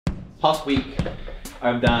Past week,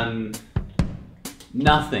 I've done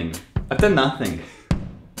nothing. I've done nothing.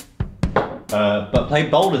 But played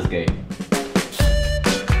Baldur's Gate.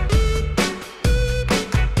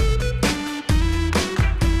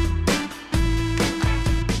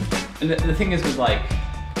 And the thing is with like,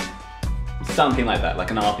 something like that, like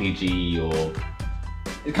an RPG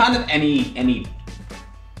or kind of any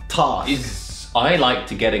task, is I like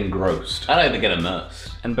to get engrossed. I like to get immersed.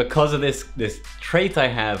 And because of this trait I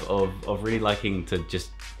have of really liking to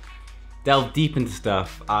just delve deep into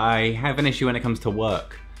stuff, I have an issue when it comes to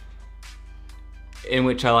work, in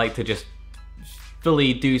which I like to just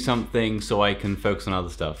fully do something so I can focus on other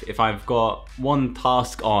stuff. If I've got one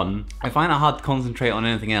task on, I find it hard to concentrate on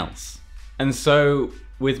anything else. And so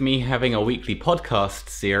with me having a weekly podcast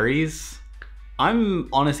series, I'm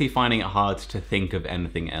honestly finding it hard to think of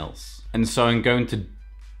anything else. And so I'm going to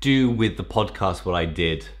do with the podcast what I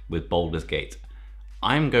did with Baldur's Gate.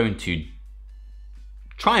 I'm going to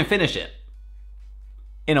try and finish it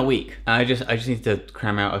in a week. I just need to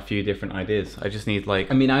cram out a few different ideas. I just need I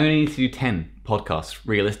only need to do 10 podcasts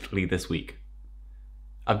realistically this week.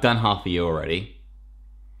 I've done half a year already.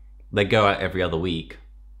 They go out every other week.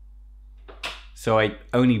 So I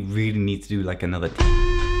only really need to do like another 10.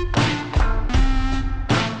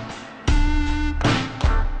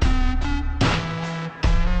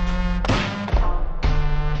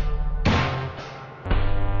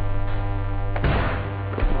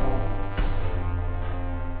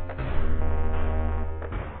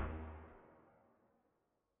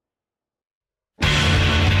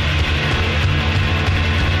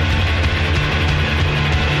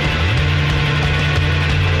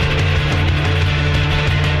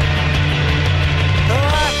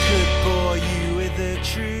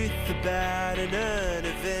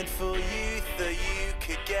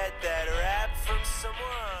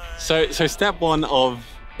 So step one of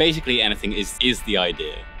basically anything is the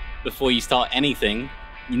idea. Before you start anything,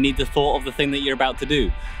 you need the thought of the thing that you're about to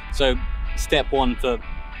do. So step one for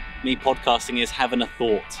me podcasting is having a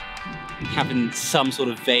thought, having some sort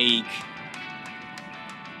of vague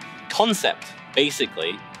concept,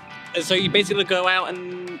 basically. So you basically go out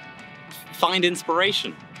and find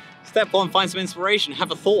inspiration. Step one, find some inspiration,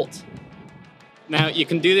 have a thought. Now you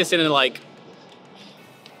can do this in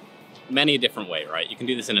many different way, right? You can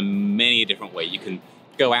do this in many different way. You can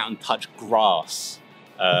go out and touch grass.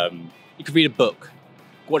 You could read a book,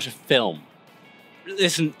 watch a film,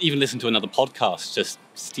 even listen to another podcast, just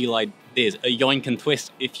steal ideas, a yoink and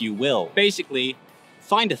twist, if you will. Basically,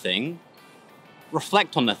 find a thing,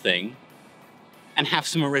 reflect on the thing, and have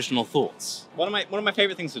some original thoughts. One of my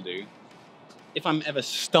favorite things to do, if I'm ever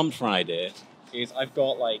stumped for an idea, is I've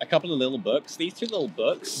got a couple of little books. These two little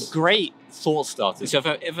books, great thought starters.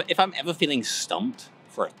 So if I'm ever feeling stumped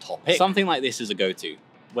for a topic, something like this is a go-to,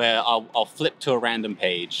 where I'll flip to a random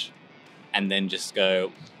page and then just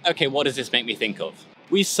go, okay, what does this make me think of?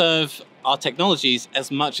 We serve our technologies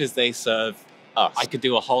as much as they serve us. I could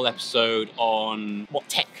do a whole episode on what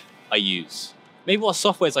tech I use. Maybe what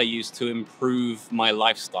softwares I use to improve my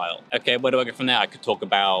lifestyle. Okay, where do I go from there? I could talk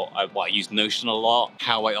about I use Notion a lot,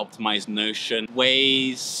 how I optimize Notion,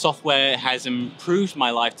 ways software has improved my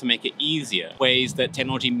life to make it easier, ways that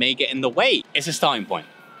technology may get in the way. It's a starting point.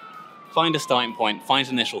 Find a starting point, find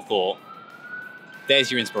an initial thought. There's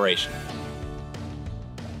your inspiration.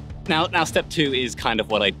 Now step two is kind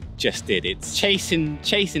of what I just did. It's chasing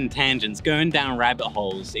tangents, going down rabbit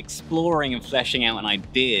holes, exploring and fleshing out an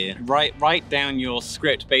idea. Write down your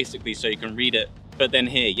script basically so you can read it, but then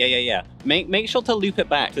here, yeah. Make sure to loop it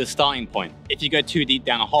back to the starting point. If you go too deep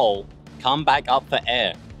down a hole, come back up for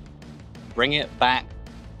air. Bring it back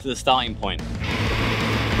to the starting point.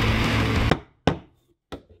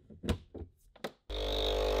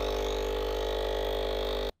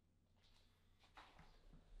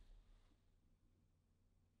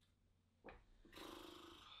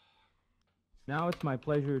 Now it's my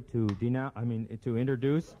pleasure to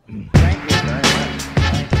introduce. Thank you very much.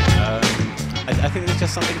 I think there's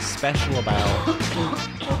just something special about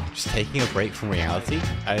just taking a break from reality,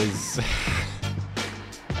 as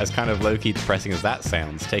kind of low-key depressing as that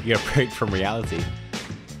sounds. Taking a break from reality,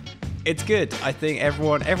 it's good. I think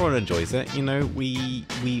everyone enjoys it. You know, we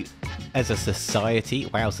as a society.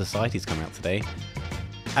 Wow, society's come out today.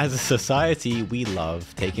 As a society, we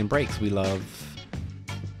love taking breaks. We love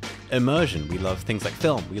immersion. We love things like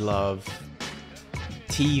film. We love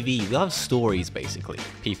TV. We love stories, basically.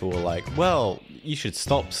 People were like, well, you should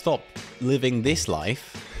stop living this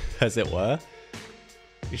life, as it were.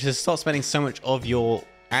 You should stop spending so much of your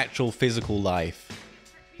actual physical life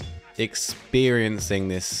experiencing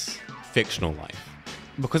this fictional life,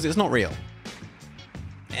 because it's not real.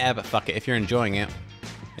 Yeah, but fuck it. If you're enjoying it,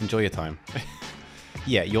 enjoy your time.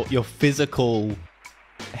 Yeah, your physical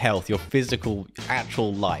health, your physical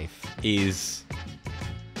actual life is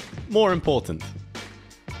more important.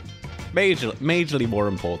 Majorly more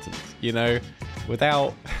important, you know?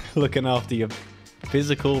 Without looking after your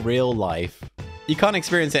physical real life, you can't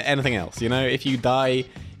experience anything else, you know? If you die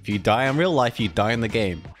in real life, you die in the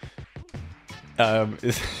game.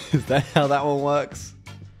 Is that how that one works?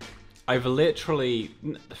 I've literally...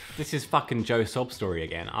 This is fucking Joe Sob story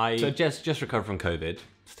again. So just recovered from COVID.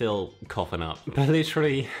 Still coughing up. But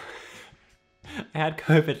literally... I had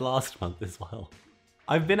COVID last month as well.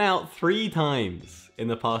 I've been out 3 times in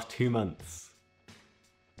the past 2 months.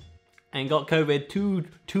 And got COVID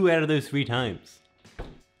two out of those 3 times.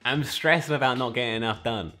 I'm stressed about not getting enough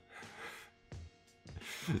done.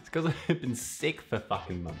 It's because I've been sick for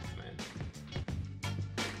fucking months, man.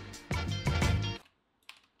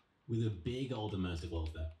 With a big old immersive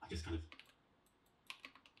world there, I just kind of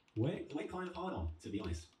went kind of hard on, to be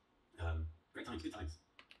honest. Great times, good times.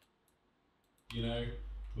 You know,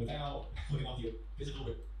 without looking after your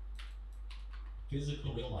physical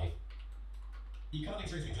real life, you can't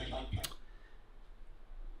experience things like you like.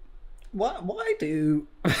 Why do...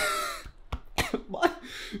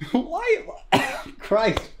 why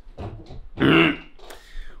Christ.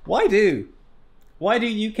 Why do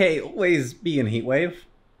UK always be in heatwave?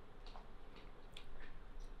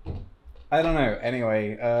 I don't know.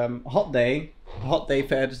 Anyway, hot day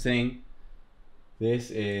for editing. This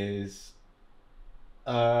is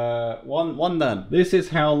one done. This is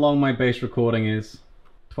how long my base recording is.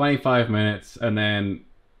 25 minutes, and then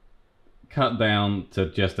cut down to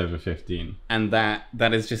just over 15. And that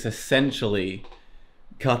is just essentially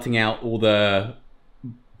cutting out all the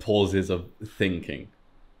pauses of thinking.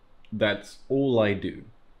 That's all I do.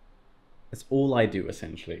 That's all I do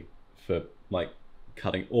essentially for like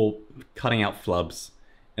cutting out flubs.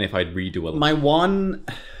 And if I'd redo a my one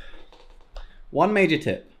major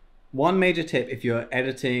tip if you're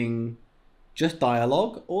editing just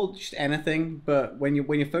dialogue or just anything, but when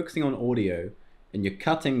you're focusing on audio and you're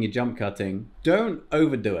jump cutting, don't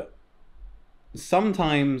overdo it.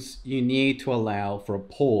 Sometimes you need to allow for a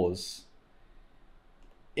pause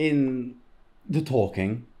in the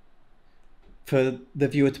talking for the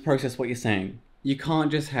viewer to process what you're saying. You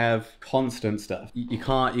can't just have constant stuff. You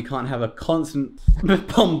can't have a constant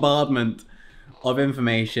bombardment of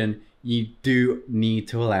information. You do need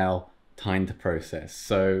to allow time to process.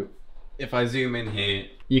 So if I zoom in here,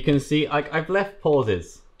 you can see I've left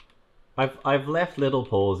pauses. I've left little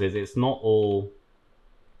pauses. It's not all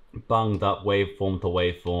bunged up waveform to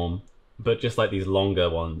waveform, but just like these longer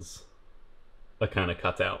ones are kind of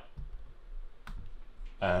cut out.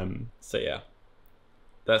 So yeah,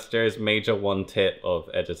 that's Joe's major one tip of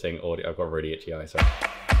editing audio. I've got a really itchy eye, sorry.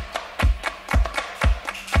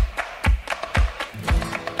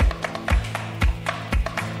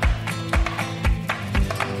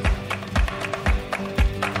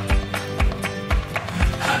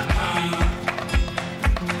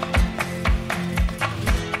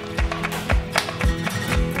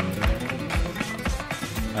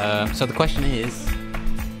 So the question is,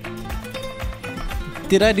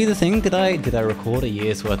 did I do the thing? Did I record a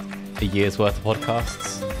year's worth of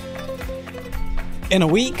podcasts in a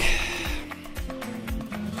week?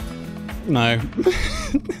 No.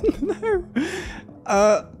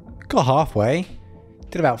 No. Got halfway.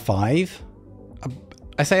 Did about 5.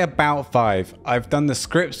 I say about 5. I've done the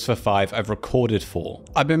scripts for 5. I've recorded 4.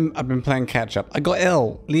 I've been playing catch up. I got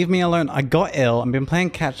ill. Leave me alone. I got ill. I've been playing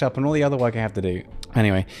catch up and all the other work I have to do.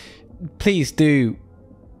 Anyway, please do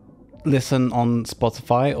listen on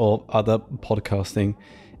Spotify or other podcasting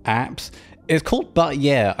apps. It's called But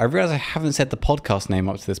Yeah. I realize I haven't said the podcast name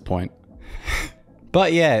up to this point.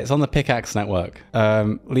 But yeah, it's on the Pickaxe Network.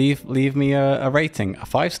 Leave me a rating. A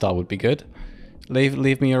 5-star would be good.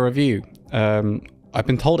 Leave me a review. I've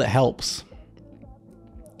been told it helps.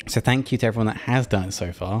 So thank you to everyone that has done it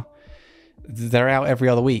so far. They're out every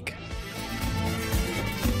other week.